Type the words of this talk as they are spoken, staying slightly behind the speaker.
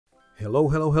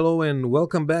Hello and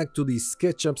welcome back to the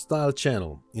Sketchup style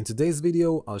channel. In today's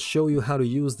video, I'll show you how to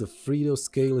use the Fredo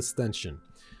scale extension.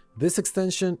 This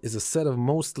extension is a set of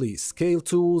mostly scale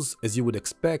tools as you would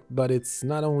expect, but it's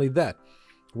not only that.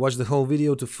 Watch the whole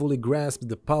video to fully grasp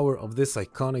the power of this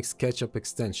iconic Sketchup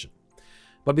extension.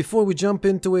 But before we jump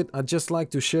into it, I'd just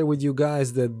like to share with you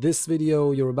guys that this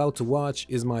video you're about to watch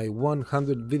is my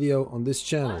 100th video on this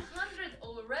channel.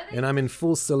 And I'm in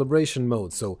full celebration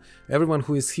mode, so everyone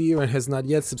who is here and has not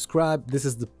yet subscribed, this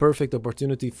is the perfect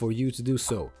opportunity for you to do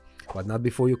so. But not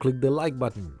before you click the like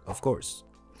button, of course.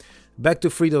 Back to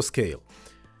Fredo Scale.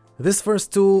 This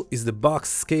first tool is the box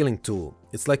scaling tool.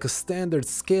 It's like a standard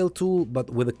scale tool, but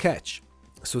with a catch.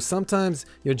 So sometimes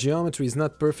your geometry is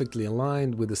not perfectly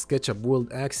aligned with the SketchUp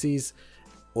world axes,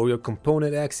 or your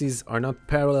component axes are not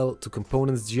parallel to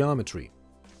component's geometry.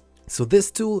 So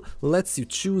this tool lets you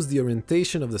choose the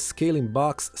orientation of the scaling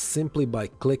box simply by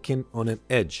clicking on an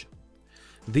edge.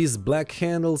 These black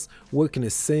handles work in the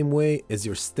same way as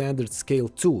your standard scale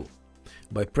tool.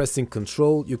 By pressing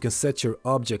Ctrl, you can set your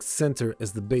object center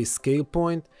as the base scale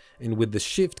point, and with the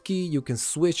Shift key you can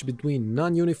switch between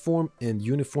non-uniform and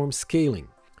uniform scaling.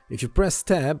 If you press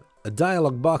Tab, a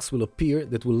dialog box will appear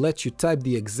that will let you type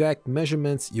the exact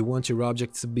measurements you want your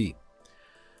object to be.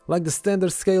 Like the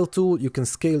standard scale tool, you can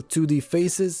scale 2D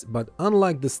faces, but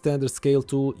unlike the standard scale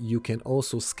tool, you can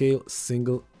also scale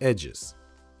single edges.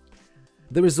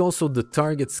 There is also the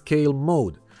target scale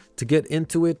mode. To get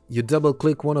into it, you double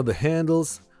click one of the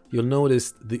handles, you'll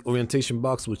notice the orientation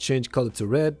box will change color to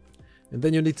red, and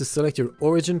then you need to select your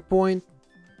origin point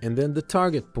and then the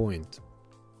target point.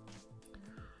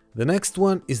 The next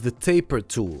one is the taper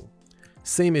tool.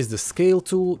 Same as the scale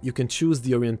tool, you can choose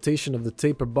the orientation of the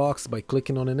taper box by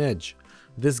clicking on an edge.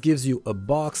 This gives you a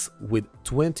box with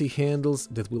 20 handles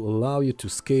that will allow you to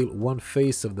scale one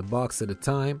face of the box at a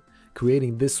time,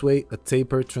 creating this way a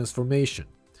taper transformation.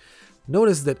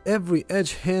 Notice that every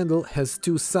edge handle has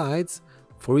two sides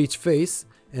for each face,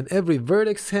 and every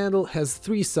vertex handle has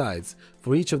three sides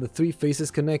for each of the three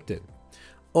faces connected.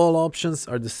 All options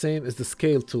are the same as the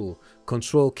scale tool.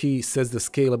 Ctrl key sets the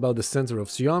scale about the center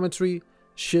of geometry,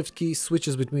 Shift key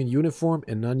switches between uniform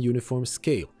and non-uniform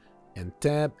scale, and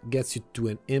Tab gets you to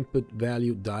an input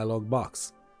value dialog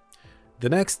box. The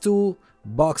next tool,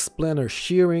 Box Planar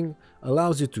Shearing,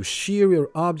 allows you to shear your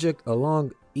object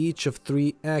along each of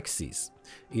three axes.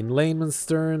 In layman's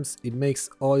terms, it makes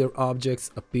all your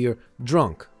objects appear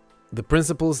drunk. The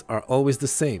principles are always the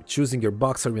same, choosing your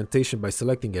box orientation by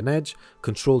selecting an edge,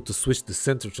 Ctrl to switch the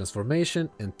center transformation,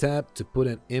 and Tab to put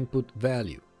an input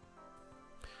value.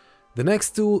 The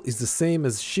next tool is the same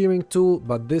as shearing tool,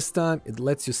 but this time it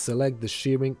lets you select the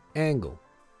shearing angle.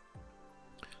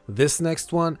 This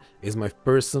next one is my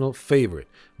personal favorite,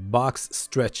 box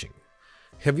stretching.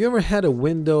 Have you ever had a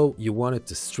window you wanted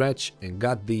to stretch and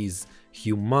got these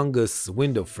humongous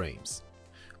window frames?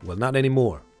 Well, not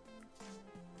anymore.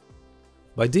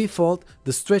 By default,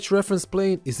 the stretch reference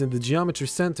plane is in the geometry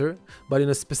center, but in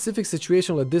a specific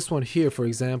situation like this one here, for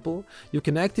example, you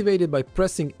can activate it by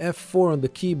pressing F4 on the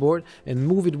keyboard and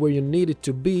move it where you need it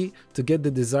to be to get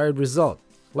the desired result,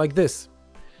 like this.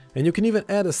 And you can even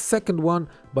add a second one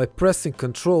by pressing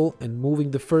Ctrl and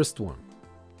moving the first one.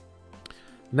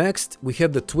 Next, we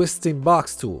have the twisting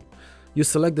box tool. You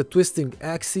select the twisting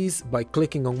axes by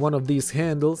clicking on one of these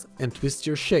handles and twist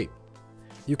your shape.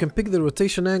 You can pick the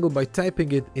rotation angle by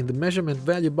typing it in the measurement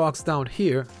value box down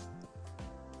here.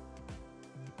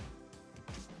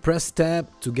 Press Tab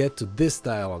to get to this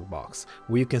dialog box,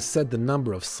 where you can set the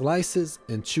number of slices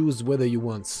and choose whether you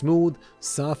want smooth,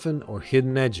 softened, or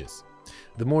hidden edges.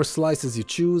 The more slices you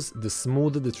choose, the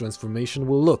smoother the transformation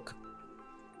will look.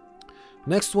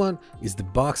 Next one is the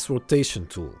box rotation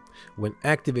tool. When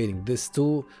activating this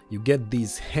tool, you get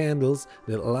these handles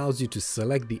that allows you to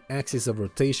select the axis of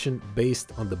rotation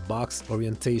based on the box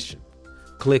orientation.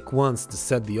 Click once to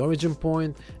set the origin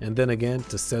point and then again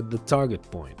to set the target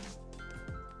point.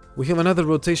 We have another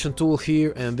rotation tool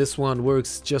here, and this one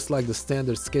works just like the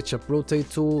standard SketchUp rotate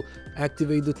tool.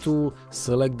 Activate the tool,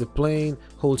 select the plane,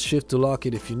 hold Shift to lock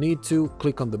it if you need to,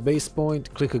 click on the base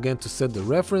point, click again to set the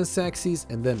reference axis,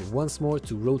 and then once more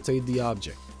to rotate the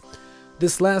object.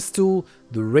 This last tool,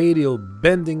 the radial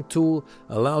bending tool,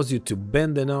 allows you to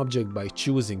bend an object by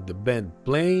choosing the bend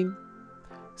plane,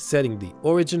 setting the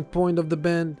origin point of the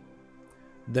bend,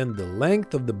 then the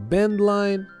length of the bend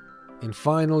line, and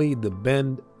finally the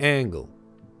bend angle.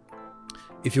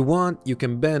 If you want, you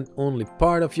can bend only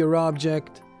part of your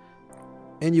object,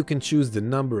 and you can choose the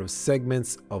number of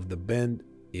segments of the bend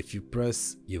if you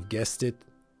press, you've guessed it,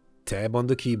 Tab on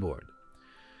the keyboard.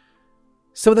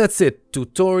 So that's it,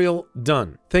 tutorial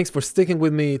done. Thanks for sticking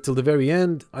with me till the very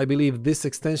end. I believe this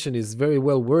extension is very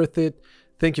well worth it.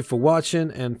 Thank you for watching,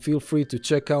 and feel free to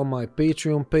check out my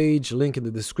Patreon page, link in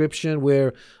the description,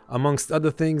 where amongst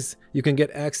other things you can get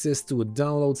access to a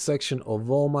download section of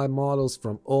all my models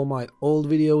from all my old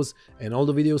videos and all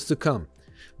the videos to come.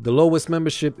 The lowest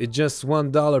membership is just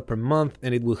 $1 per month,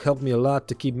 and it will help me a lot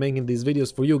to keep making these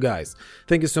videos for you guys.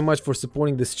 Thank you so much for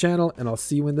supporting this channel, and I'll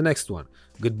see you in the next one.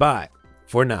 Goodbye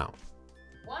for now.